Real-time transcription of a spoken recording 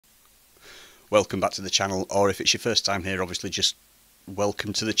welcome back to the channel, or if it's your first time here, obviously just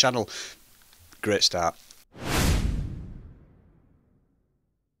welcome to the channel. Great start.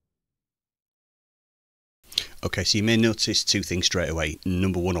 Okay, so you may notice two things straight away.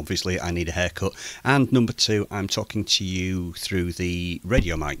 Number one, obviously, I need a haircut. And number two, I'm talking to you through the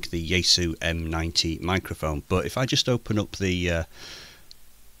radio mic, the Yaesu M90 microphone. But if I just open up the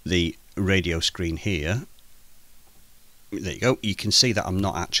radio screen here, there you go, you can see that I'm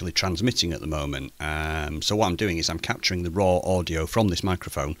not actually transmitting at the moment. So what I'm doing is I'm capturing the raw audio from this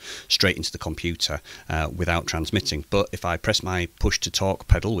microphone straight into the computer without transmitting. But if I press my push to talk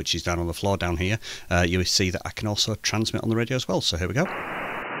pedal, which is down on the floor down here, you will see that I can also transmit on the radio as well. So here we go.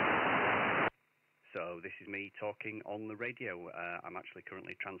 So this is me talking on the radio. I'm actually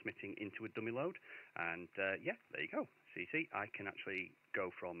currently transmitting into a dummy load. And yeah, there you go. So you see, I can actually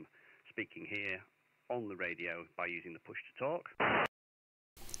go from speaking here on the radio by using the push to talk,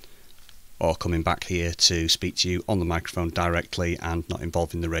 or coming back here to speak to you on the microphone directly and not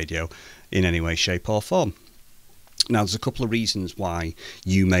involving the radio in any way, shape or form. Now there's a couple of reasons why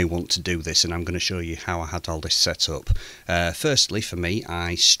you may want to do this, and I'm going to show you how I had all this set up. Firstly, for me,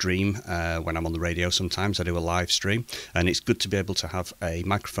 I stream when I'm on the radio. Sometimes I do a live stream, and it's good to be able to have a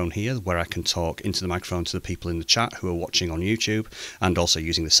microphone here where I can talk into the microphone to the people in the chat who are watching on YouTube, and also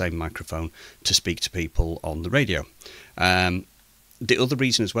using the same microphone to speak to people on the radio. The other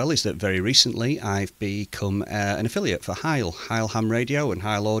reason as well is that very recently I've become an affiliate for Heil Ham Radio and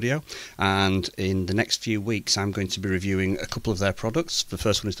Heil Audio, and in the next few weeks I'm going to be reviewing a couple of their products. The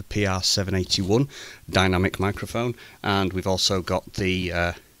first one is the PR781 dynamic microphone, and we've also got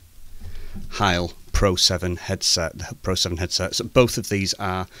the Heil Pro 7 headset. So both of these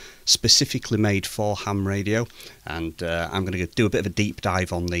are specifically made for ham radio, and I'm going to do a bit of a deep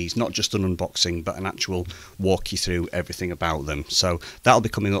dive on these, not just an unboxing but an actual walk you through everything about them. So that'll be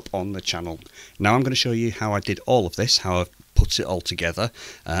coming up on the channel. Now I'm going to show you how I did all of this, how I've put it all together,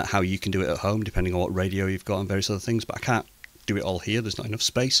 how you can do it at home depending on what radio you've got and various other things, but I can't do it all here, there's not enough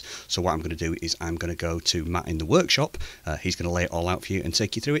space. So what I'm going to do is I'm going to go to Matt in the workshop. He's going to lay it all out for you and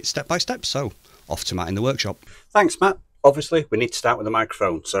take you through it step by step. So off to Matt in the workshop. Thanks, Matt. Obviously we need to start with the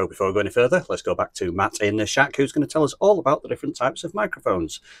microphone, so before we go any further, let's go back to Matt in the shack, who's going to tell us all about the different types of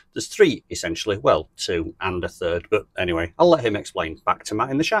microphones. There's three essentially, well, two and a third, but anyway, I'll let him explain. Back to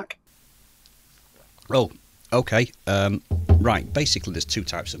Matt in the shack. Oh, okay. Right, basically there's two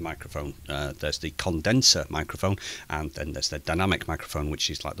types of microphone. There's the condenser microphone, and then there's the dynamic microphone, which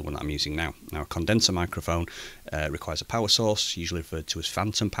is like the one that I'm using now. Now a condenser microphone requires a power source, usually referred to as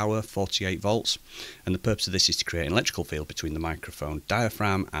phantom power, 48 volts, and the purpose of this is to create an electrical field between the microphone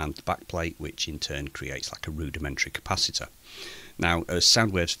diaphragm and the backplate, which in turn creates like a rudimentary capacitor. Now, as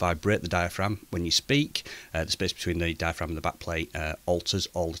sound waves vibrate the diaphragm when you speak, the space between the diaphragm and the backplate alters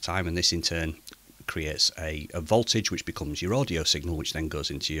all the time, and this in turn creates a voltage which becomes your audio signal, which then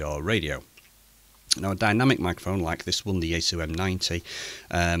goes into your radio. Now a dynamic microphone like this one, the Yaesu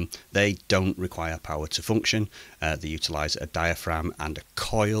M90, they don't require power to function. They utilise a diaphragm and a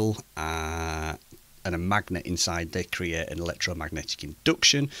coil and a magnet inside. They create an electromagnetic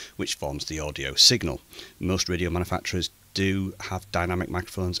induction which forms the audio signal. Most radio manufacturers do have dynamic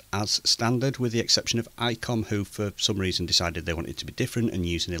microphones as standard, with the exception of ICOM, who for some reason decided they wanted to be different and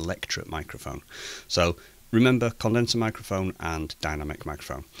use an electret microphone. So remember, condenser microphone and dynamic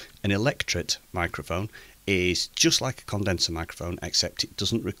microphone. An electret microphone is just like a condenser microphone, except it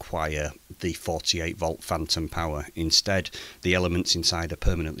doesn't require the 48 volt phantom power. Instead, the elements inside are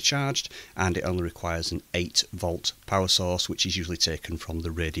permanently charged, and it only requires an 8 volt power source, which is usually taken from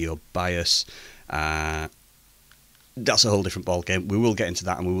the radio bias. That's a whole different ball game. We will get into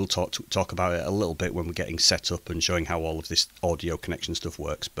that, and we will talk about it a little bit when we're getting set up and showing how all of this audio connection stuff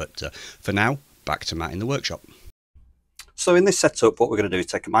works. But for now, back to Matt in the workshop. So in this setup, what we're going to do is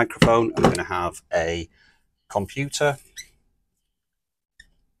take a microphone, and we're going to have a computer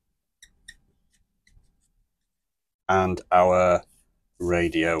and our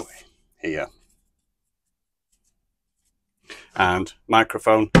radio here. And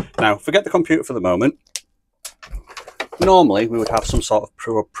microphone. Now, forget the computer for the moment. Normally we would have some sort of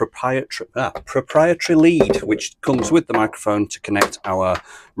proprietary lead which comes with the microphone to connect our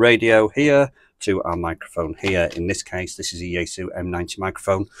radio here to our microphone here. In this case, this is a Yaesu M90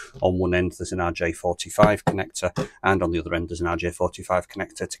 microphone. On one end there's an RJ45 connector, and on the other end there's an RJ45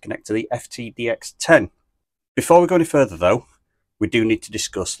 connector to connect to the FTDX10. Before we go any further though, we do need to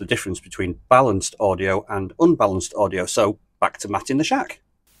discuss the difference between balanced audio and unbalanced audio. So back to Matt in the shack.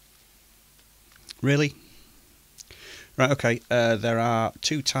 Really? Right, okay, there are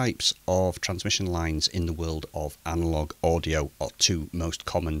two types of transmission lines in the world of analog audio, or two most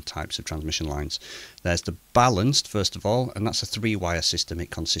common types of transmission lines. There's the balanced, first of all, and that's a three-wire system.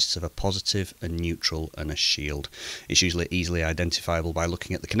 It consists of a positive, a neutral and a shield. It's usually easily identifiable by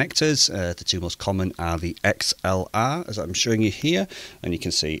looking at the connectors. The two most common are the XLR, as I'm showing you here, and you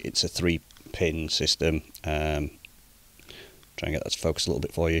can see it's a 3-pin system. Try and get that to focus a little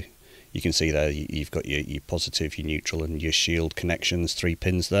bit for you. You can see there you've got your positive, your neutral and your shield connections, 3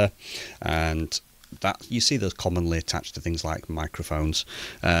 pins there, and that you see those commonly attached to things like microphones.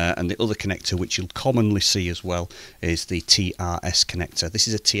 And the other connector which you'll commonly see as well is the TRS connector. This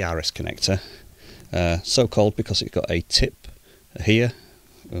is a TRS connector, so called because it's got a tip here.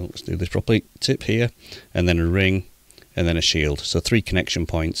 Well, let's do this properly. Tip here, and then a ring, and then a shield. So 3 connection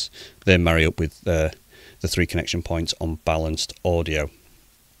points. They marry up with the 3 connection points on balanced audio.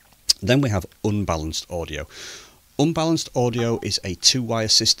 Then we have unbalanced audio. Unbalanced audio is a 2-wire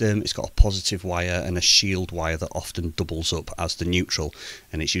system. It's got a positive wire and a shield wire that often doubles up as the neutral,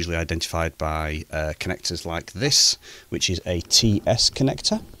 and it's usually identified by connectors like this, which is a TS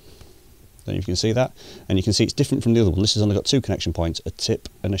connector. Then you can see that, and you can see it's different from the other one. This has only got 2 connection points, a tip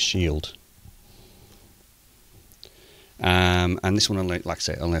and a shield. And this one only, like I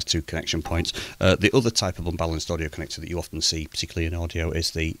say, only has 2 connection points. The other type of unbalanced audio connector that you often see, particularly in audio,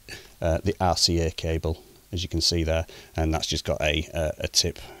 is the RCA cable, as you can see there, and that's just got a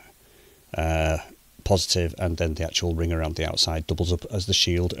tip, positive, and then the actual ring around the outside doubles up as the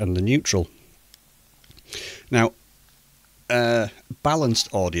shield and the neutral. Now,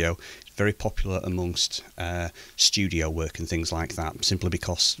 balanced audio is very popular amongst studio work and things like that, simply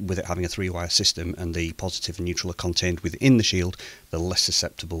because with it having a 3-wire system and the positive and neutral are contained within the shield, they're less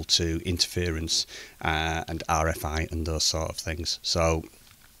susceptible to interference and RFI and those sort of things. So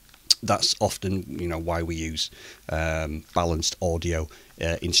that's often, you know, why we use balanced audio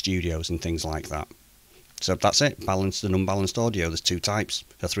in studios and things like that. So that's it, balanced and unbalanced audio. There's 2 types,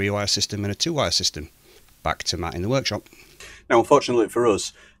 a 3-wire system and a 2-wire system. Back to Matt in the workshop. Now, unfortunately for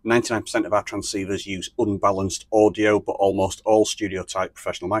us, 99% of our transceivers use unbalanced audio, but almost all studio type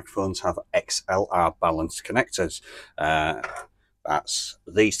professional microphones have XLR balanced connectors. That's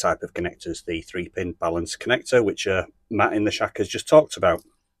these type of connectors, the 3-pin balanced connector, which Matt in the shack has just talked about.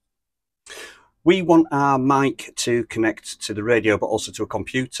 We want our mic to connect to the radio, but also to a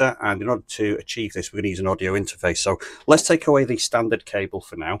computer, and in order to achieve this, we're going to use an audio interface. So let's take away the standard cable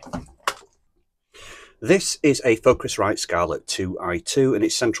for now. This is a Focusrite Scarlett 2i2, and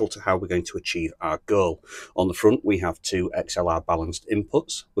it's central to how we're going to achieve our goal. On the front, we have 2 XLR balanced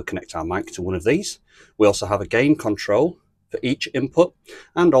inputs. We'll connect our mic to one of these. We also have a gain control for each input,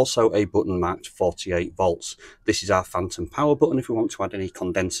 and also a button marked 48 volts. This is our phantom power button if we want to add any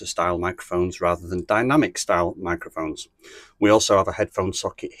condenser style microphones rather than dynamic style microphones. We also have a headphone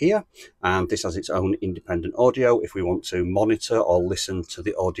socket here, and this has its own independent audio if we want to monitor or listen to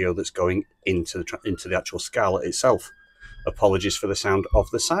the audio that's going into the actual Scarlett itself. Apologies for the sound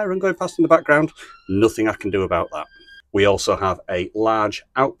of the siren going past in the background. Nothing I can do about that. We also have a large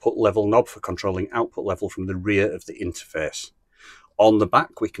output level knob for controlling output level from the rear of the interface. On the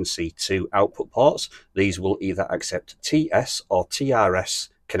back, we can see 2 output ports. These will either accept TS or TRS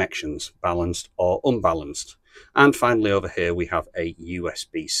connections, balanced or unbalanced. And finally, over here, we have a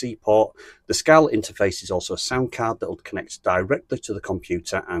USB-C port. The Scarlett interface is also a sound card that will connect directly to the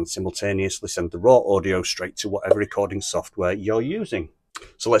computer and simultaneously send the raw audio straight to whatever recording software you're using.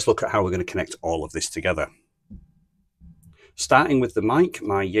 So let's look at how we're going to connect all of this together. Starting with the mic,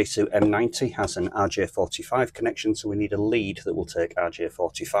 my Yaesu M90 has an RJ45 connection, so we need a lead that will take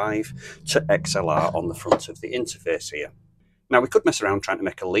RJ45 to XLR on the front of the interface here. Now, we could mess around trying to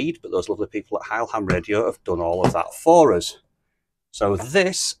make a lead, but those lovely people at Heilham Radio have done all of that for us. So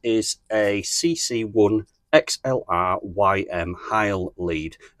this is a CC1 XLR YM Heil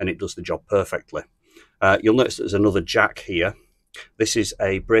lead, and it does the job perfectly. You'll notice there's another jack here. This is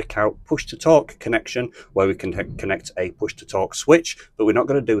a breakout push-to-talk connection where we can connect a push-to-talk switch, but we're not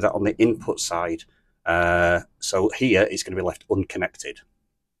going to do that on the input side. So here it's going to be left unconnected.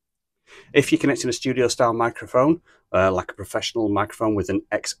 If you're connecting a studio-style microphone, like a professional microphone with an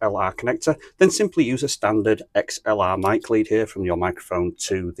XLR connector, then simply use a standard XLR mic lead here from your microphone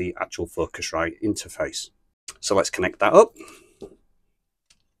to the actual Focusrite interface. So let's connect that up.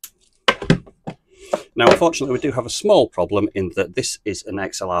 Now, unfortunately, we do have a small problem in that this is an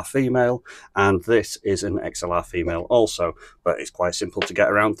XLR female and this is an XLR female also, but it's quite simple to get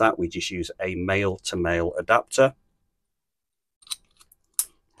around that. We just use a male-to-male adapter.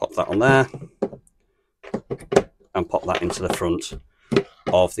 Pop that on there and pop that into the front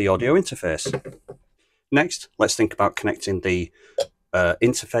of the audio interface. Next, let's think about connecting the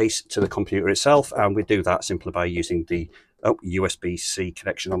interface to the computer itself, and we do that simply by using the USB-C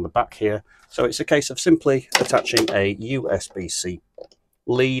connection on the back here. So it's a case of simply attaching a USB-C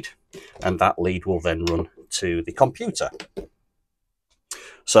lead, and that lead will then run to the computer.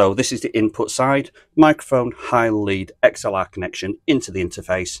 So this is the input side, microphone, high lead, XLR connection into the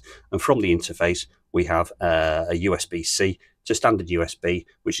interface, and from the interface we have a USB-C to standard USB,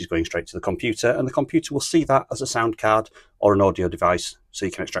 which is going straight to the computer, and the computer will see that as a sound card or an audio device, so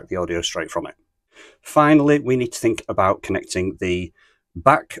you can extract the audio straight from it. Finally, we need to think about connecting the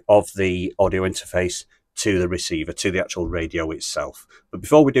back of the audio interface to the receiver, to the actual radio itself. But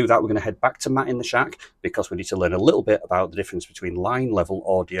before we do that, we're going to head back to Matt in the Shack, because we need to learn a little bit about the difference between line level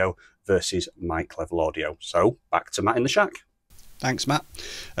audio versus mic level audio. So back to Matt in the Shack. Thanks, Matt.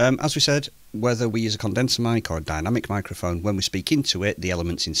 As we said, whether we use a condenser mic or a dynamic microphone, when we speak into it, the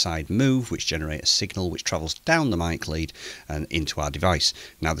elements inside move, which generate a signal which travels down the mic lead and into our device.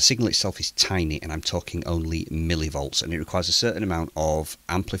 Now, the signal itself is tiny, and I'm talking only millivolts, and it requires a certain amount of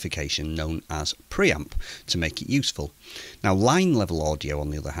amplification known as preamp to make it useful. Now, line level audio, on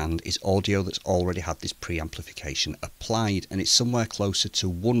the other hand, is audio that's already had this preamplification applied, and it's somewhere closer to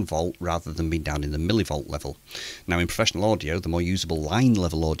 1 volt rather than being down in the millivolt level. Now, in professional audio, the more usable line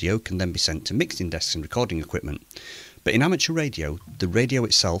level audio can then be sent to mixing desks and recording equipment. But in amateur radio, the radio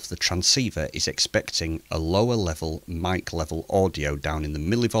itself, the transceiver, is expecting a lower level mic level audio down in the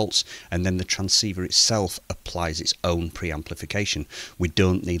millivolts, and then the transceiver itself applies its own preamplification. We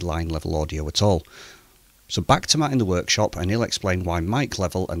don't need line level audio at all. So back to Matt in the workshop, and he'll explain why mic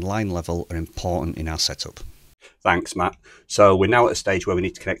level and line level are important in our setup. Thanks, Matt. So we're now at a stage where we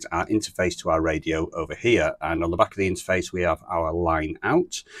need to connect our interface to our radio over here, and on the back of the interface we have our line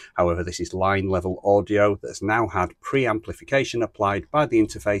out. However, this is line level audio that's now had preamplification applied by the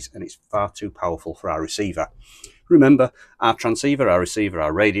interface, and it's far too powerful for our receiver. Remember, our transceiver, our receiver,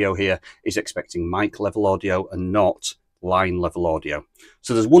 our radio here is expecting mic level audio and not line level audio.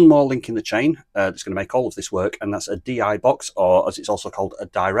 So there's one more link in the chain that's going to make all of this work, and that's a DI box, or as it's also called, a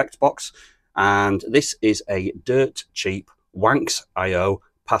direct box. And this is a dirt cheap Wanks IO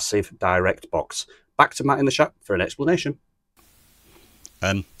passive direct box. Back to Matt in the Shack for an explanation.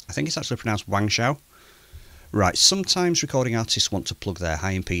 I think it's actually pronounced Wangshao. Right, sometimes recording artists want to plug their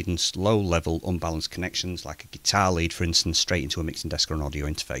high impedance, low level, unbalanced connections, like a guitar lead for instance, straight into a mixing desk or an audio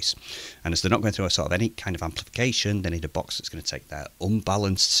interface. And as they're not going through a sort of any kind of amplification, they need a box that's going to take their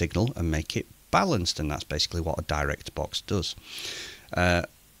unbalanced signal and make it balanced, and that's basically what a direct box does.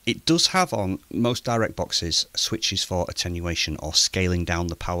 It does have on most direct boxes switches for attenuation or scaling down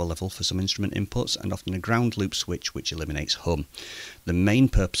the power level for some instrument inputs, and often a ground loop switch which eliminates hum. The main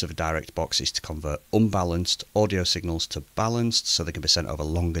purpose of a direct box is to convert unbalanced audio signals to balanced, so they can be sent over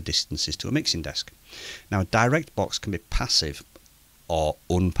longer distances to a mixing desk. Now, a direct box can be passive or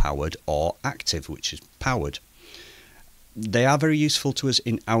unpowered, or active, which is powered. They are very useful to us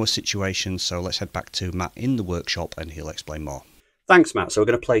in our situation, so let's head back to Matt in the workshop and he'll explain more. Thanks, Matt. So we're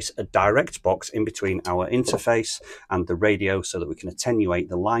going to place a direct box in between our interface and the radio so that we can attenuate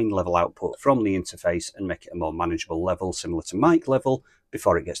the line level output from the interface and make it a more manageable level, similar to mic level,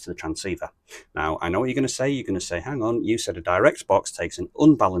 before it gets to the transceiver. Now, I know what you're going to say. You're going to say, hang on, you said a direct box takes an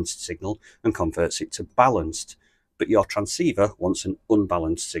unbalanced signal and converts it to balanced, but your transceiver wants an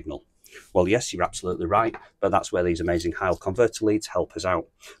unbalanced signal. Well, yes, you're absolutely right, but that's where these amazing Heil converter leads help us out.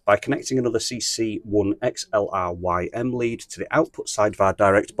 By connecting another CC1XLRYM lead to the output side of our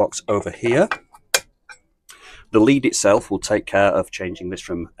direct box over here, the lead itself will take care of changing this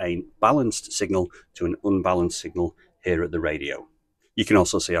from a balanced signal to an unbalanced signal here at the radio. You can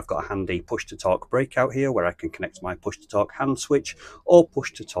also see I've got a handy push-to-talk breakout here where I can connect my push-to-talk hand switch or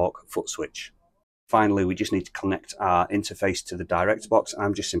push-to-talk foot switch. Finally, we just need to connect our interface to the direct box.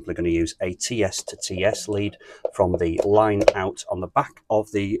 I'm just simply going to use a TS to TS lead from the line out on the back of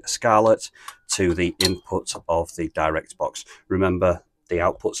the Scarlett to the input of the direct box. Remember, the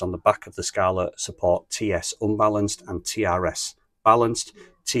outputs on the back of the Scarlett support TS unbalanced and TRS balanced,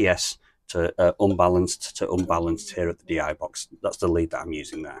 TS to unbalanced here at the DI box. That's the lead that I'm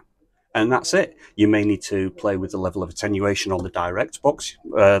using there. And that's it. You may need to play with the level of attenuation on the direct box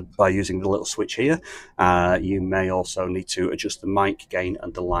by using the little switch here. You may also need to adjust the mic gain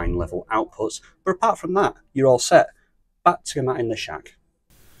and the line level outputs. But apart from that, you're all set. Back to Matt in the Shack.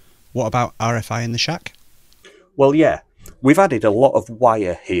 What about RFI in the Shack? Well, yeah. We've added a lot of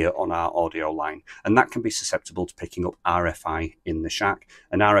wire here on our audio line, and that can be susceptible to picking up RFI in the Shack.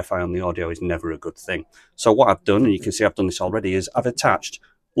 And RFI on the audio is never a good thing. So what I've done, and you can see I've done this already, is I've attached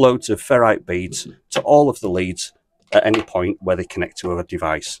loads of ferrite beads to all of the leads at any point where they connect to a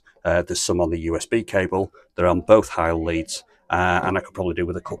device. There's some on the USB cable, they're on both Heil leads, and I could probably do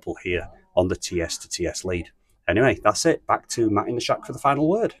with a couple here on the TS to TS lead. Anyway, that's it. Back to Matt in the shack for the final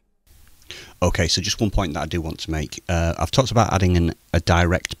word. Okay, so just one point that I do want to make. I've talked about adding a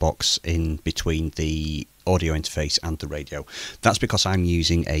direct box in between the audio interface and the radio. That's because I'm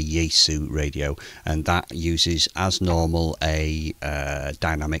using a Yaesu radio, and that uses, as normal, a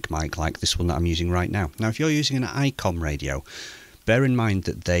dynamic mic like this one that I'm using right now. Now, if you're using an ICOM radio, bear in mind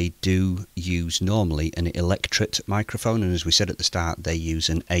that they do use normally an electret microphone, and as we said at the start, they use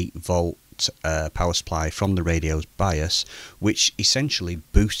an 8-volt power supply from the radio's bias, which essentially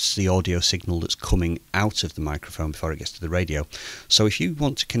boosts the audio signal that's coming out of the microphone before it gets to the radio. So if you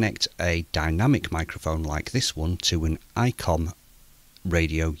want to connect a dynamic microphone like this one to an ICOM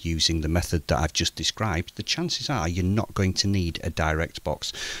radio using the method that I've just described, the chances are you're not going to need a direct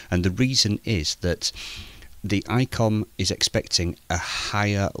box. And the reason is that the ICOM is expecting a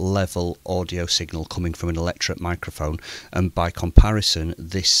higher level audio signal coming from an electret microphone, and by comparison,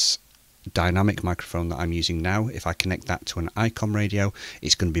 this dynamic microphone that I'm using now, if I connect that to an ICOM radio,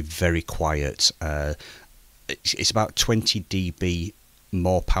 it's going to be very quiet. It's about 20 dB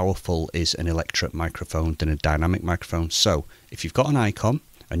more powerful is an electret microphone than a dynamic microphone. So if you've got an ICOM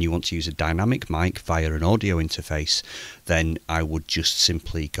and you want to use a dynamic mic via an audio interface, then I would just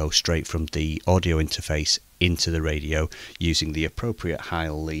simply go straight from the audio interface into the radio using the appropriate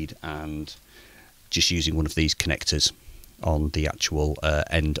Heil lead and just using one of these connectors on the actual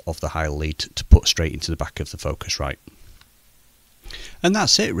end of the Heil lead to put straight into the back of the Focusrite. And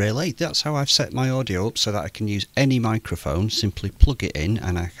that's it really. That's how I've set my audio up so that I can use any microphone, simply plug it in,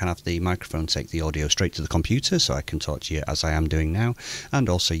 and I can have the microphone take the audio straight to the computer so I can talk to you as I am doing now, and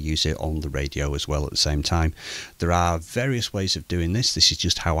also use it on the radio as well at the same time. There are various ways of doing this. This is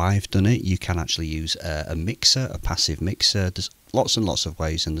just how I've done it. You can actually use a mixer, a passive mixer. There's lots and lots of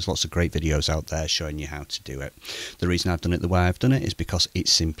ways, and there's lots of great videos out there showing you how to do it. The reason I've done it the way I've done it is because it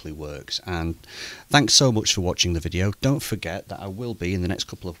simply works. And thanks so much for watching the video. Don't forget that I will be in the next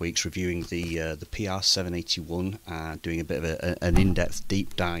couple of weeks reviewing the PR781, doing a bit of an in-depth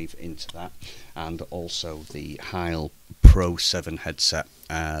deep dive into that, and also the Heil Pro 7 headset.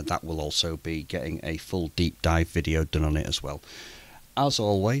 That will also be getting a full deep dive video done on it as well. As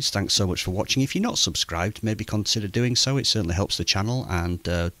always, thanks so much for watching. If you're not subscribed, maybe consider doing so. It certainly helps the channel, and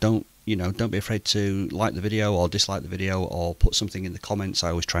don't be afraid to like the video or dislike the video or put something in the comments. I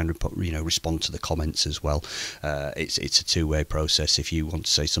always try and respond to the comments as well. It's a two-way process. If you want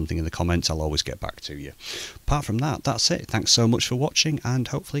to say something in the comments, I'll always get back to you. Apart from that, that's it. Thanks so much for watching, and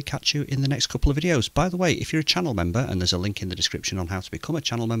hopefully catch you in the next couple of videos. By the way, if you're a channel member, and there's a link in the description on how to become a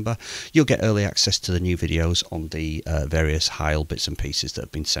channel member, you'll get early access to the new videos on the various Heil bits and pieces that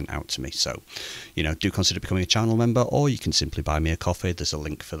have been sent out to me. So, do consider becoming a channel member, or you can simply buy me a coffee. There's a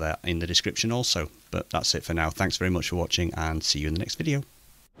link for that in the description also. But that's it for now. Thanks very much for watching, and see you in the next video.